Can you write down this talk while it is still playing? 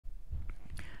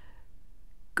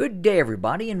Good day,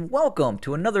 everybody, and welcome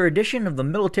to another edition of the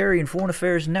Military and Foreign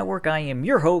Affairs Network. I am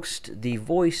your host, the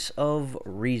voice of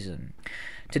reason.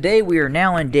 Today, we are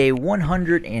now in day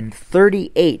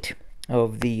 138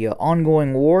 of the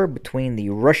ongoing war between the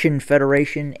Russian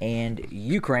Federation and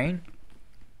Ukraine.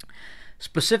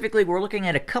 Specifically, we're looking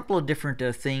at a couple of different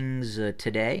things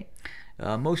today.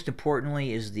 Most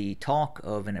importantly is the talk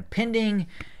of an impending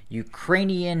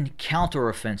Ukrainian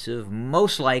counteroffensive,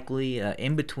 most likely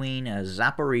in between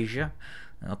Zaporizhia,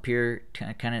 up here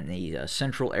kind of in the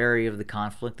central area of the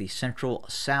conflict, the central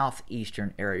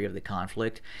southeastern area of the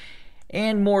conflict,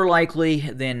 and more likely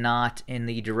than not in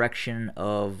the direction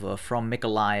of from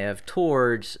Mykolaiv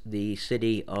towards the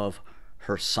city of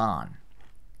Kherson.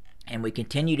 And we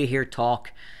continue to hear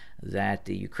talk that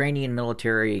the Ukrainian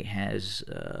military has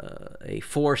a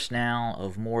force now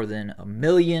of more than 1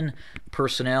 million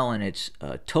personnel in its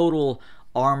total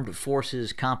armed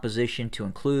forces composition, to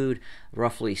include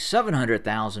roughly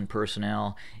 700,000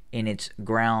 personnel in its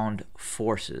ground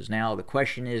forces. Now, the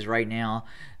question is right now,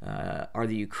 are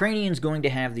the Ukrainians going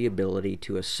to have the ability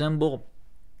to assemble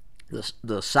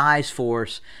the size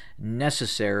force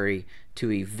necessary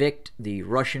to evict the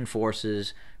Russian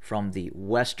forces from the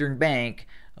western bank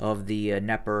of the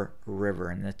Dnieper River?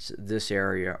 And that's this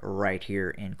area right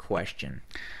here in question.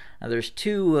 Now, there's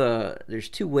two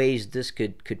ways this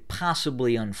could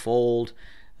possibly unfold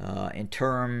in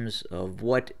terms of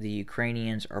what the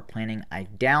Ukrainians are planning. I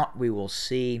doubt we will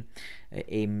see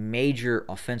a major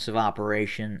offensive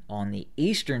operation on the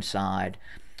eastern side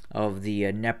of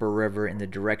the Dnieper River in the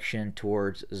direction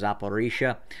towards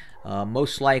Zaporizhia.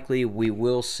 Most likely we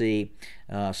will see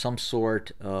some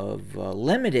sort of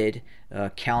limited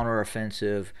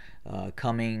counteroffensive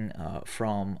coming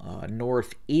from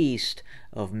northeast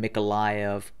of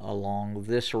Mykolaiv along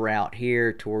this route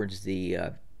here towards the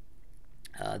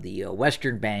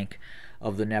western bank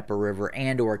of the Dnieper River,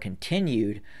 and or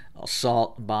continued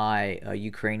assault by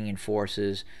Ukrainian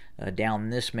forces down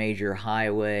this major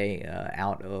highway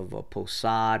out of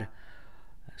Posad,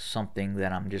 something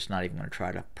that I'm just not even going to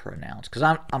try to pronounce because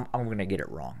I'm going to get it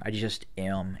wrong. I just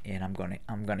am, and I'm going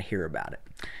to hear about it.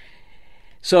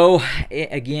 So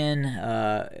again,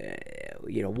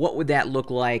 what would that look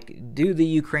like? Do the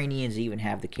Ukrainians even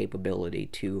have the capability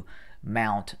to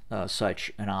mount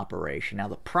such an operation? Now,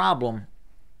 the problem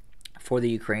for the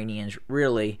Ukrainians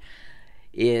really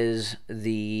is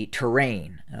the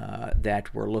terrain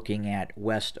that we're looking at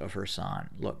west of Kherson.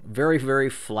 Look, very,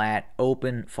 very flat,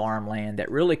 open farmland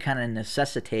that really kind of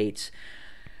necessitates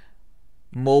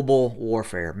mobile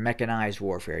warfare, mechanized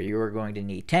warfare. You are going to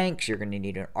need tanks, you're going to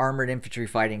need armored infantry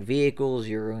fighting vehicles,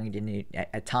 you're going to need,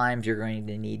 at times, you're going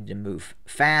to need to move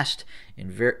fast in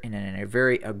a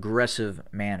very aggressive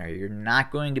manner. You're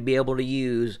not going to be able to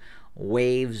use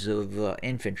waves of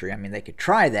infantry. I mean, they could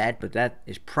try that, but that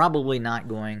is probably not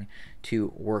going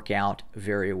to work out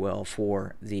very well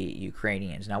for the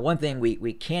Ukrainians. Now, one thing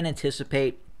we can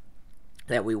anticipate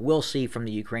that we will see from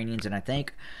the Ukrainians, and I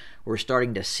think we're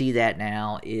starting to see that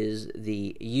now, is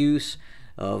the use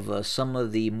of some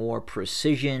of the more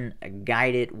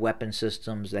precision-guided weapon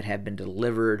systems that have been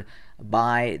delivered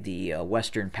by the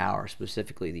Western powers,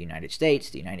 specifically the United States,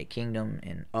 the United Kingdom,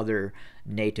 and other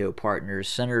NATO partners,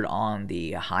 centered on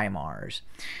the HIMARS.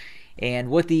 And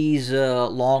what these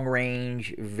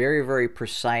long-range, very, very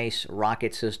precise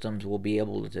rocket systems will be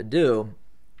able to do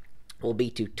will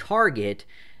be to target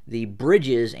the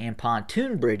bridges and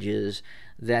pontoon bridges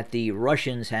that the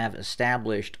Russians have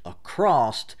established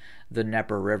across the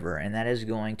Dnieper River, and that is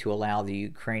going to allow the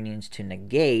Ukrainians to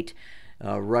negate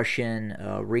Russian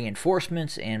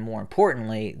reinforcements, and more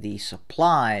importantly, the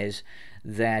supplies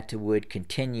that would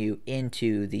continue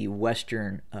into the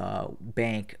western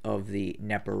bank of the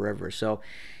Dnieper River. So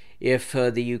if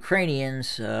the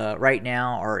Ukrainians right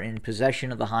now are in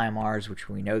possession of the HIMARS, which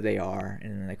we know they are,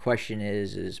 and the question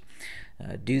is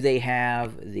do they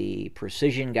have the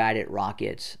precision-guided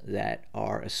rockets that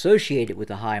are associated with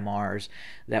the HIMARS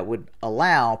that would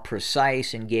allow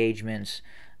precise engagements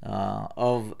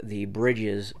of the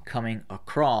bridges coming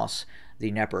across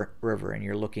the Dnieper River? And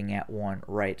you're looking at one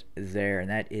right there, and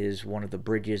that is one of the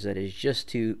bridges that is just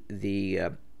to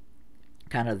the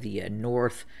kind of the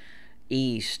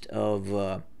northeast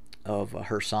of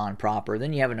Kherson proper.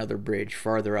 Then you have another bridge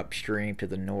farther upstream to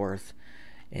the north.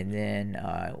 And then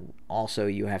also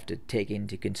you have to take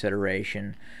into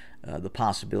consideration the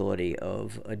possibility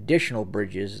of additional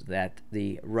bridges that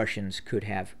the Russians could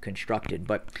have constructed.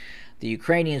 But the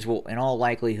Ukrainians will, in all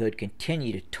likelihood,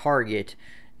 continue to target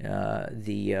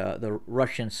the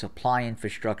Russian supply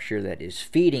infrastructure that is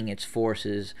feeding its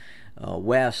forces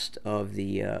west of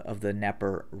the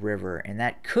Dnieper River, and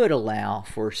that could allow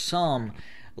for some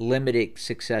limited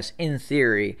success in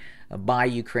theory by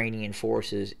Ukrainian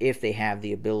forces if they have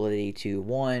the ability to,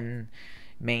 one,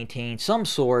 maintain some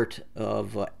sort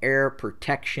of air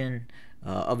protection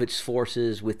of its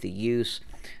forces with the use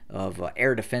of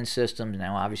air defense systems.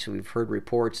 Now, obviously, we've heard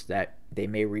reports that they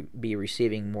may be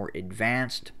receiving more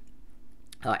advanced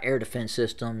air defense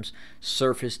systems,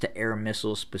 surface-to-air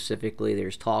missiles specifically.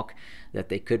 There's talk that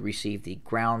they could receive the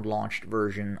ground-launched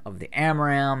version of the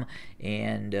AMRAAM,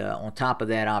 and on top of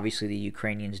that, obviously, the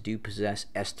Ukrainians do possess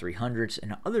S-300s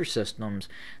and other systems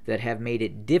that have made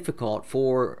it difficult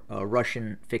for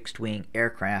Russian fixed-wing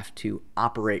aircraft to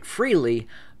operate freely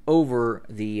over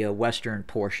the western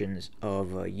portions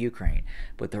of Ukraine.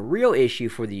 But the real issue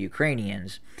for the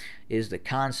Ukrainians is the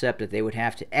concept that they would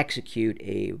have to execute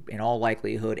in all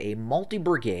likelihood, a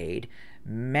multi-brigade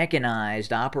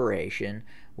mechanized operation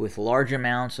with large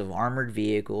amounts of armored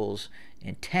vehicles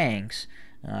and tanks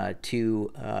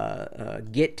to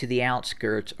get to the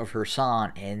outskirts of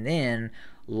Kherson and then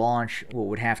launch what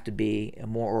would have to be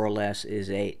more or less is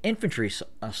a infantry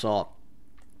assault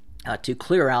to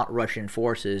clear out Russian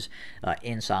forces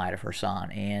inside of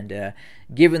Kherson. And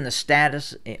given the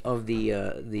status of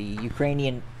the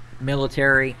Ukrainian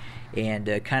military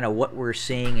and kind of what we're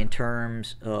seeing in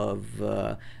terms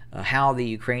of how the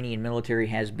Ukrainian military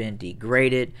has been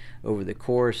degraded over the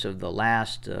course of the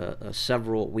last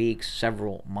several weeks,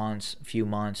 several months, few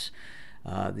months,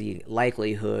 the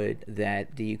likelihood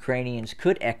that the Ukrainians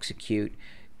could execute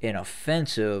an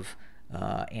offensive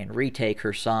and retake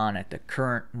Kherson at the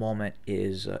current moment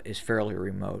is fairly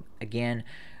remote. Again,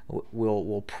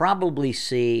 we'll probably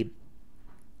see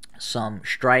some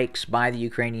strikes by the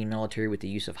Ukrainian military with the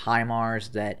use of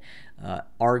HIMARS that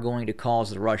are going to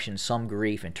cause the Russians some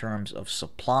grief in terms of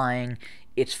supplying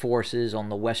its forces on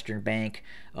the western bank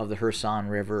of the Kherson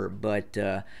River. But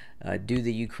do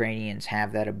the Ukrainians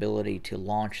have that ability to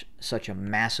launch such a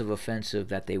massive offensive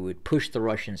that they would push the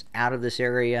Russians out of this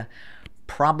area?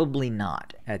 Probably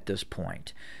not at this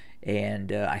point.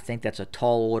 And I think that's a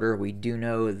tall order. We do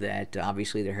know that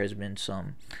obviously there has been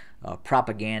some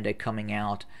propaganda coming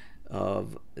out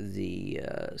of the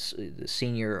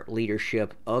senior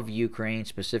leadership of Ukraine,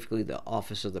 specifically the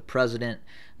Office of the President,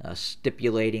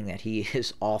 stipulating that he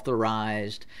has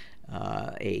authorized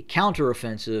a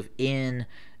counteroffensive in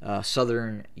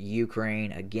southern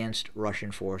Ukraine against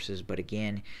Russian forces. But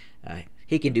again,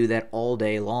 he can do that all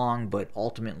day long, but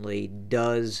ultimately,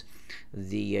 does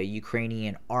the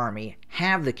Ukrainian army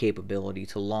have the capability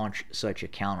to launch such a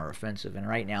counteroffensive? And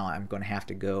right now, I'm going to have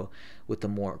to go with the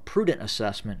more prudent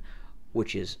assessment,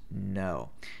 which is no.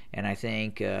 And I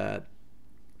think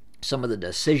some of the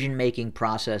decision-making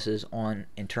processes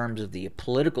in terms of the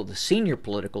senior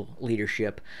political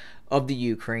leadership of the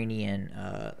Ukrainian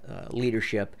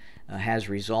leadership has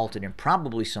resulted in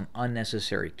probably some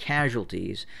unnecessary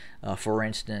casualties. For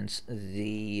instance,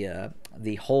 the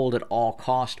hold at all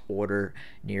cost order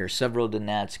near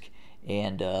Severodonetsk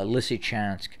and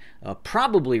Lysychansk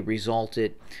probably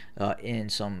resulted in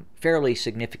some fairly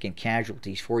significant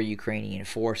casualties for Ukrainian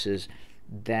forces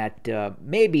that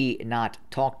maybe not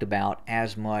talked about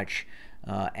as much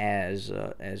as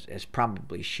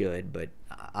probably should. But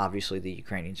obviously the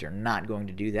Ukrainians are not going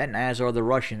to do that, and as are the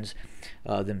Russians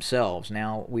themselves.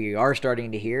 Now, we are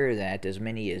starting to hear that as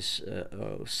many as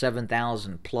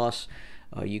 7,000 plus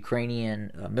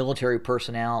Ukrainian military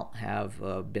personnel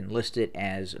have been listed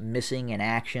as missing in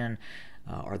action.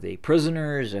 Are they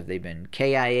prisoners? Have they been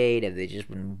KIA'd? Have they just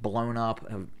been blown up?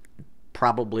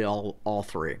 Probably all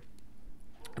three.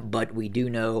 But we do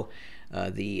know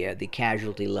the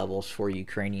casualty levels for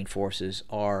Ukrainian forces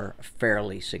are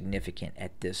fairly significant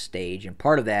at this stage, and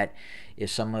part of that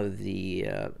is some of the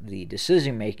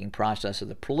decision-making process of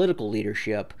the political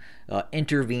leadership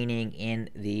intervening in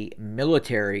the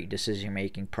military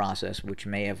decision-making process, which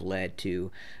may have led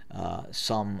to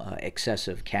some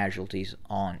excessive casualties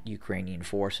on Ukrainian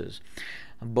forces.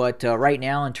 But right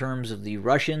now, in terms of the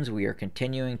Russians, we are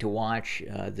continuing to watch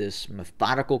this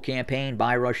methodical campaign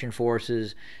by Russian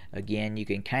forces. Again, you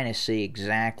can kind of see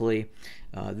exactly.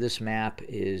 This map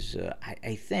is,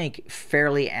 I think,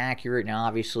 fairly accurate. Now,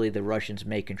 obviously, the Russians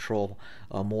may control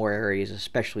more areas,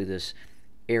 especially this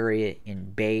area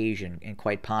in beige and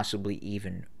quite possibly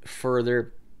even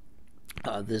further.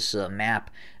 This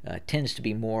map tends to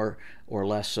be more or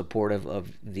less supportive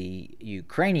of the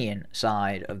Ukrainian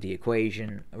side of the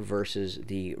equation versus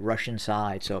the Russian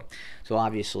side. So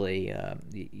obviously,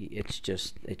 it's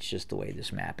just the way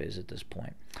this map is at this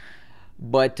point.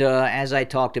 But as I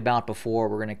talked about before,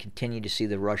 we're going to continue to see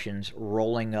the Russians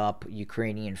rolling up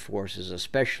Ukrainian forces,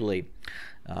 especially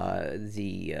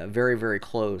very, very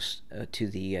close to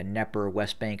the Dnieper,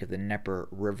 west bank of the Dnieper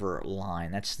River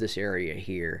line. That's this area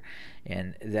here.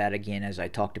 And that, again, as I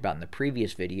talked about in the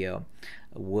previous video,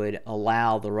 would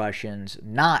allow the Russians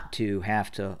not to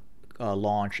have to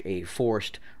launch a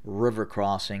forced river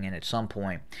crossing, and at some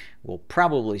point we'll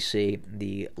probably see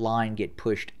the line get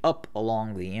pushed up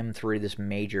along the M3, this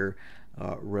major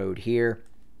road here,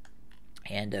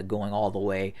 and going all the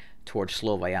way towards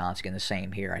Sloviansk, and the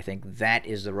same here. I think that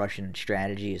is the Russian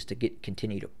strategy, is to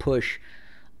continue to push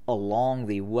along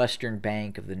the western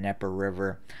bank of the Dnieper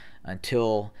River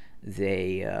until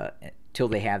they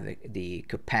have the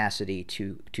capacity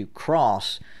to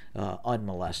cross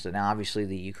unmolested. Now, obviously,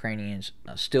 the Ukrainians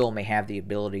still may have the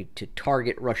ability to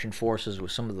target Russian forces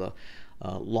with some of the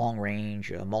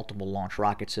long-range, multiple launch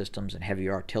rocket systems and heavy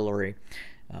artillery,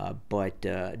 but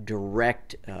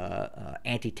direct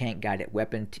anti-tank guided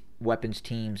weapons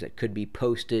teams that could be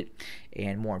posted,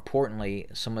 and more importantly,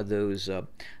 some of those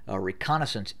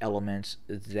reconnaissance elements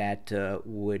that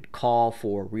would call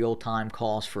for real-time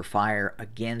calls for fire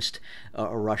against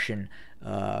a Russian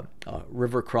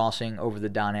river crossing over the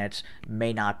Donets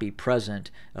may not be present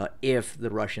if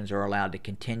the Russians are allowed to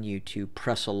continue to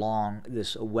press along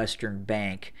this western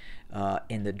bank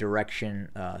in the direction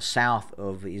south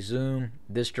of Izum,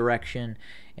 this direction,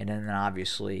 and then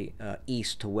obviously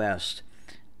east to west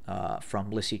from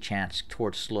Lysychansk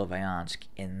towards Sloviansk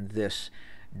in this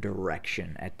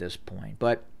direction at this point.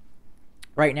 But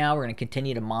right now we're going to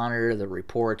continue to monitor the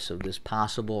reports of this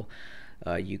possible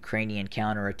Ukrainian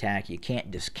counterattack. You can't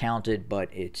discount it, but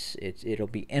it'll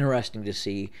be interesting to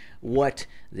see what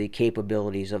the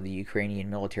capabilities of the Ukrainian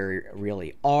military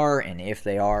really are, and if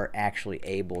they are actually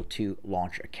able to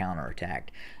launch a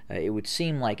counterattack. It would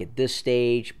seem like at this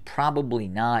stage, probably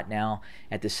not. Now,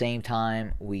 at the same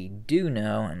time, we do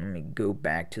know, and let me go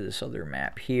back to this other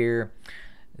map here,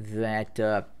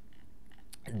 that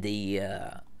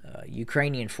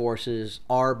Ukrainian forces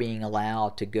are being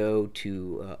allowed to go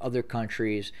to other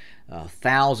countries.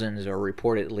 Thousands are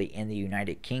reportedly in the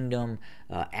United Kingdom,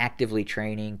 actively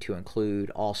training, to include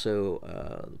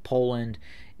also Poland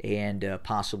and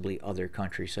possibly other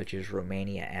countries such as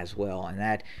Romania as well. And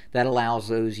that allows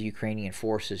those Ukrainian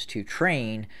forces to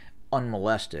train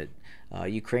unmolested.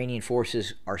 Ukrainian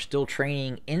forces are still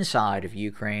training inside of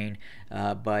Ukraine,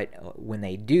 but when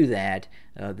they do that,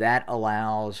 that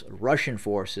allows Russian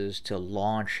forces to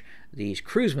launch these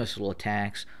cruise missile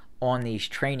attacks on these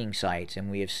training sites. And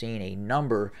we have seen a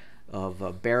number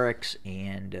of barracks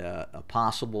and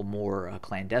possible more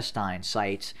clandestine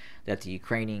sites that the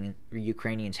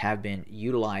Ukrainians have been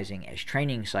utilizing as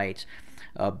training sites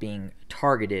being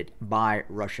targeted by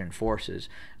Russian forces.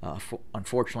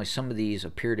 Unfortunately, some of these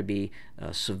appear to be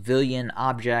civilian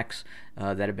objects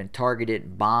that have been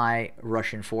targeted by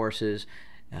Russian forces,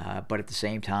 but at the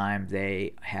same time,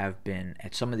 they have been,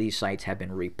 at some of these sites, have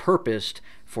been repurposed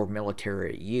for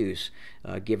military use,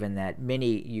 given that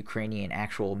many Ukrainian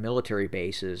actual military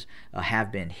bases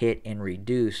have been hit and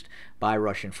reduced by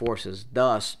Russian forces.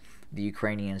 Thus, the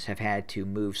Ukrainians have had to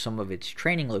move some of its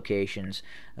training locations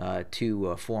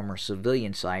to former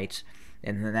civilian sites,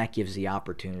 and then that gives the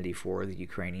opportunity for the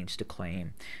Ukrainians to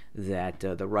claim that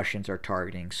the Russians are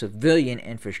targeting civilian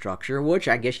infrastructure, which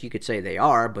I guess you could say they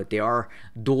are, but they are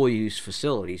dual-use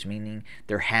facilities, meaning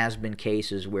there has been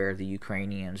cases where the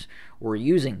Ukrainians were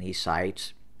using these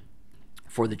sites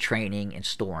for the training and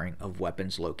storing of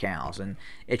weapons locales. And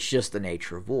it's just the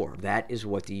nature of war. That is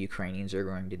what the Ukrainians are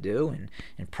going to do,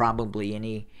 and probably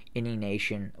any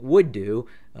nation would do,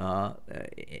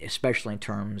 especially in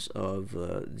terms of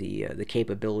the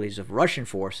capabilities of Russian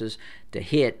forces to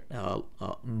hit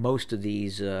most of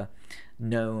these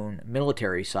known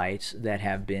military sites that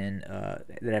have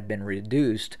been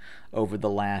reduced over the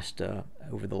last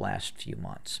few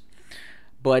months.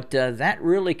 But that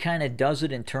really kind of does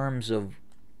it in terms of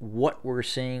what we're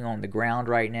seeing on the ground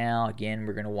right now. Again,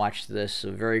 we're going to watch this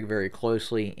very, very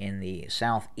closely in the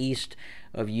southeast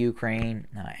of Ukraine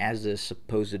as the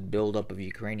supposed buildup of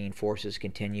Ukrainian forces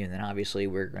continue. And then obviously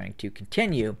we're going to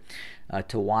continue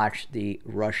to watch the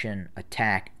Russian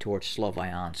attack towards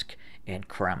Sloviansk and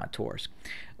Kramatorsk.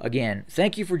 Again,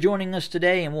 thank you for joining us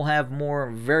today, and we'll have more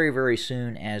very, very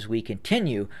soon as we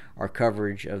continue our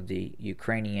coverage of the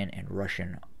Ukrainian and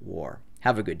Russian war.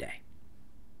 Have a good day.